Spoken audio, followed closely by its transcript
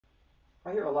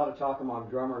I hear a lot of talk among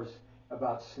drummers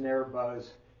about snare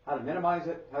buzz, how to minimize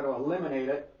it, how to eliminate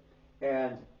it,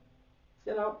 and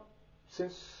you know,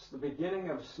 since the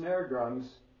beginning of snare drums,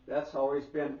 that's always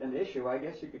been an issue. I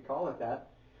guess you could call it that,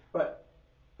 but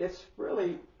it's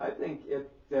really, I think it's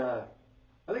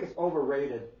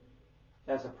overrated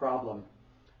as a problem.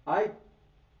 I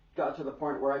got to the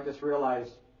point where I just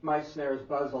realized my snares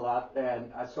buzz a lot,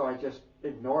 and so I just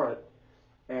ignore it,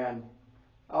 and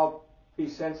I'll be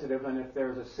sensitive, and if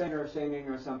there's a singer singing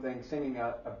or something, singing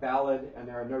a ballad and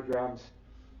there are no drums,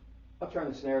 I'll turn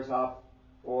the snares off.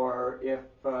 Or if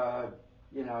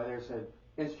there's an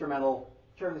instrumental,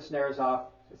 turn the snares off.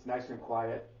 It's nice and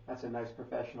quiet. That's a nice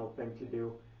professional thing to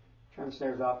do. Turn the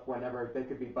snares off whenever they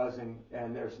could be buzzing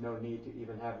and there's no need to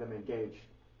even have them engaged.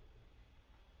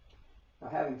 Now,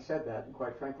 having said that, and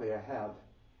quite frankly I have,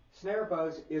 snare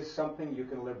buzz is something you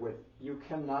can live with. You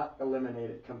cannot eliminate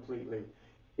it completely.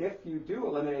 If you do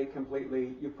eliminate it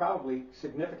completely, you probably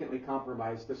significantly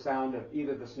compromise the sound of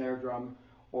either the snare drum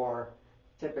or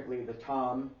typically the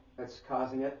tom that's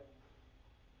causing it.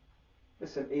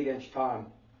 This is an 8-inch tom,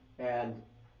 and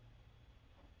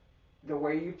the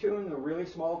way you tune the really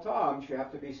small toms, you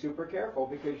have to be super careful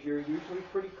because you're usually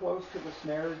pretty close to the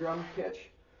snare drum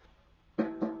pitch.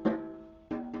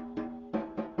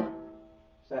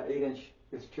 So that 8-inch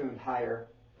is tuned higher.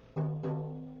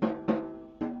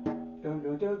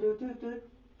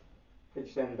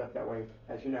 Pitch ended up that way.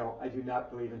 As you know, I do not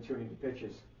believe in tuning the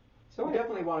pitches. So we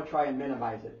definitely want to try and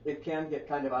minimize it. It can get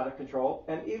kind of out of control,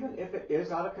 and even if it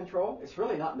is out of control, it's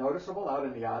really not noticeable out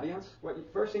in the audience.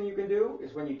 First thing you can do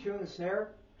is when you tune the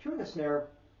snare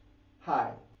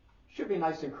high. Should be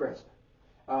nice and crisp.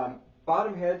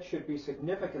 Bottom head should be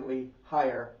significantly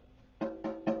higher.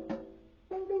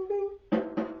 Bing, bing, bing.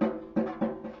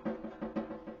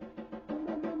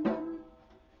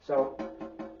 So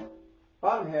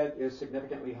bottom head is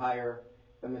significantly higher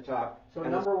than the top. So the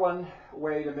number one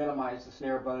way to minimize the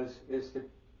snare buzz is to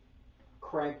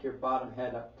crank your bottom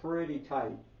head up pretty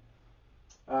tight.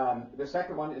 The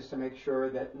second one is to make sure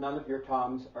that none of your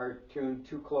toms are tuned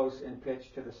too close in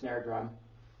pitch to the snare drum.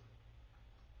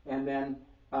 And then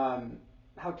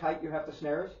how tight you have the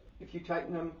snares. If you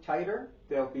tighten them tighter,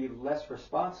 they'll be less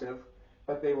responsive,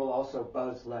 but they will also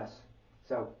buzz less.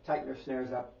 So tighten your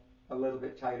snares up a little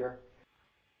bit tighter.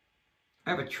 I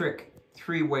have a trick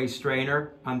 3-way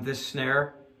strainer on this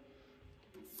snare.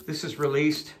 This is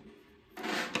released.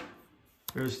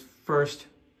 There's first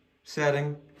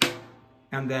setting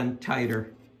and then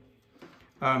tighter.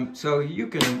 So you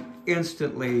can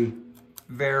instantly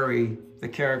vary the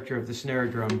character of the snare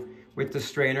drum with the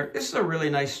strainer. This is a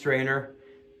really nice strainer.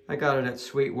 I got it at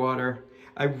Sweetwater.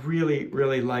 I really,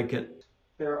 really like it.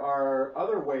 There are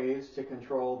other ways to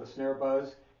control the snare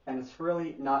buzz, and it's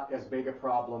really not as big a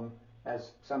problem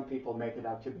as some people make it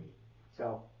out to be.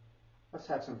 So let's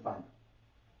have some fun.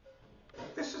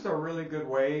 This is a really good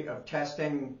way of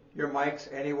testing your mics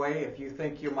anyway. If you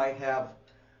think you might have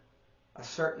a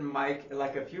certain mic,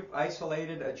 like if you've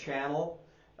isolated a channel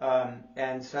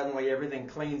and suddenly everything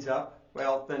cleans up,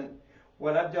 well then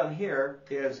what I've done here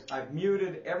is I've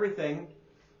muted everything.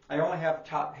 I only have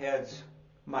top heads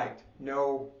mic'd,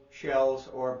 no shells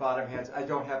or bottom heads. I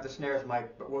don't have the snares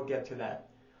mic, but we'll get to that.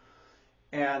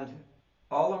 And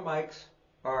all the mics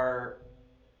are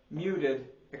muted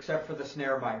except for the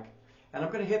snare mic. And I'm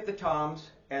going to hit the toms,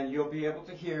 and you'll be able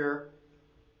to hear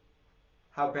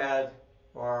how bad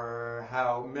or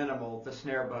how minimal the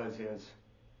snare buzz is.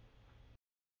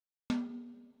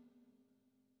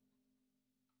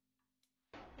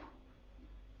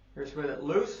 Here's with it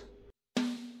loose.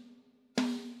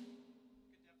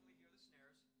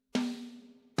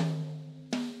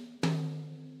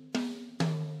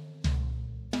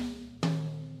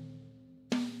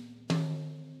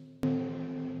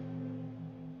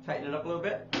 Tighten it up a little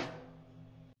bit.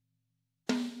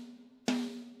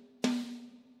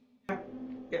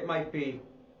 It might be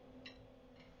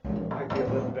a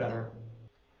little better.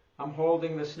 I'm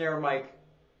holding the snare mic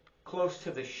close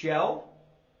to the shell.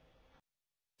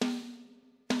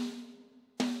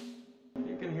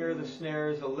 You can hear the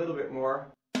snares a little bit more.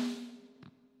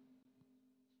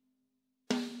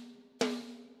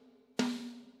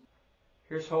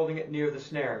 Here's holding it near the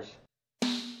snares.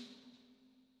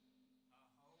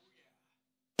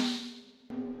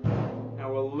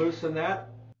 Now we'll loosen that.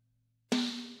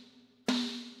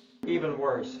 Even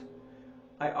worse.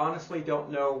 I honestly don't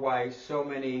know why so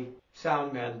many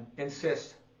soundmen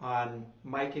insist on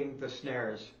miking the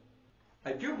snares.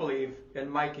 I do believe in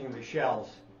miking the shells.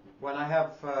 When I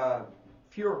have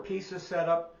fewer pieces set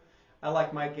up, I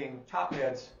like miking top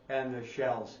heads and the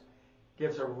shells.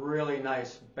 Gives a really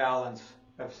nice balance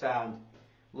of sound.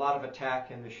 A lot of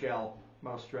attack in the shell,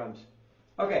 most drums.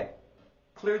 Okay,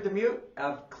 cleared the mute.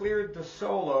 I've cleared the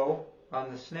solo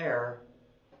on the snare.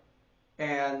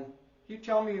 And you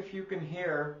tell me if you can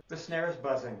hear the snares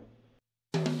buzzing.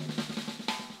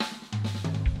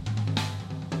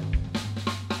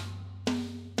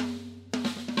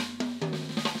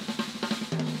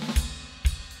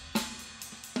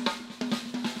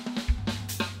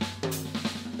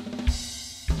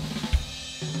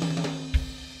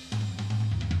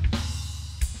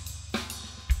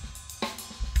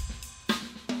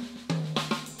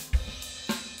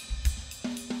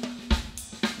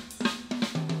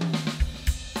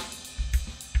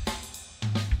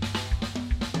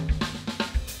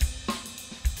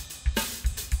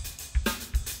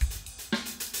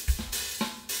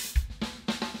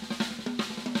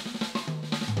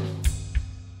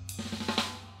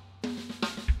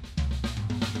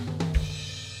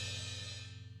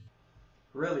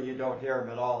 Really, you don't hear them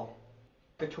at all.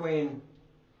 Between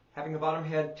having the bottom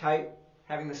head tight,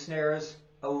 having the snares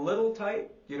a little tight,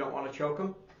 you don't want to choke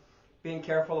them, being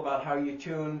careful about how you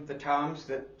tune the toms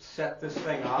that set this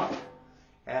thing off,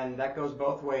 and that goes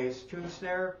both ways. Tune the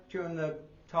snare, tune the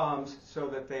toms so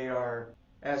that they are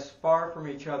as far from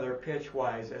each other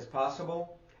pitch-wise as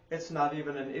possible. It's not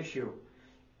even an issue.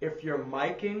 If you're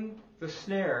miking the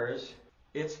snares,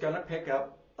 it's going to pick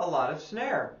up a lot of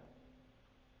snare.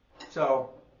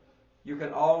 So you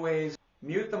can always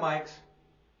mute the mics,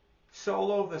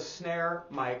 solo the snare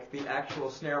mic, the actual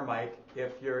snare mic,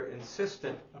 if you're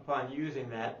insistent upon using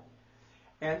that,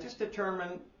 and just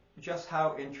determine just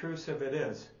how intrusive it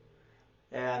is.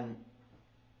 And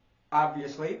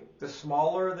obviously, the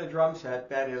smaller the drum set,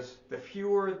 that is, the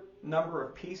fewer number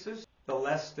of pieces, the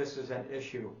less this is an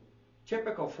issue.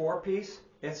 Typical 4-piece,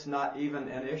 it's not even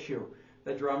an issue.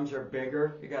 The drums are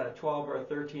bigger. You got a 12 or a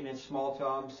 13-inch small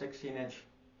tom, 16-inch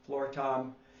floor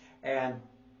tom, and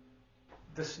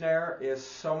the snare is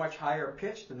so much higher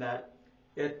pitched than that,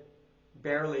 it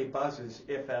barely buzzes,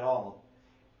 if at all.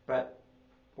 But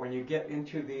when you get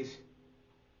into these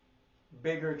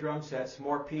bigger drum sets,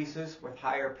 more pieces with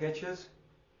higher pitches,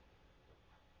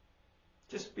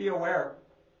 just be aware,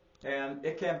 and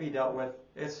it can be dealt with.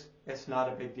 It's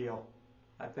not a big deal.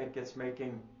 I think it's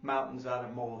making mountains out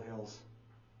of molehills.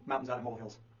 Mountains out of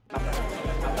molehills.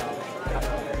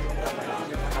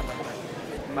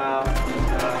 Mountains.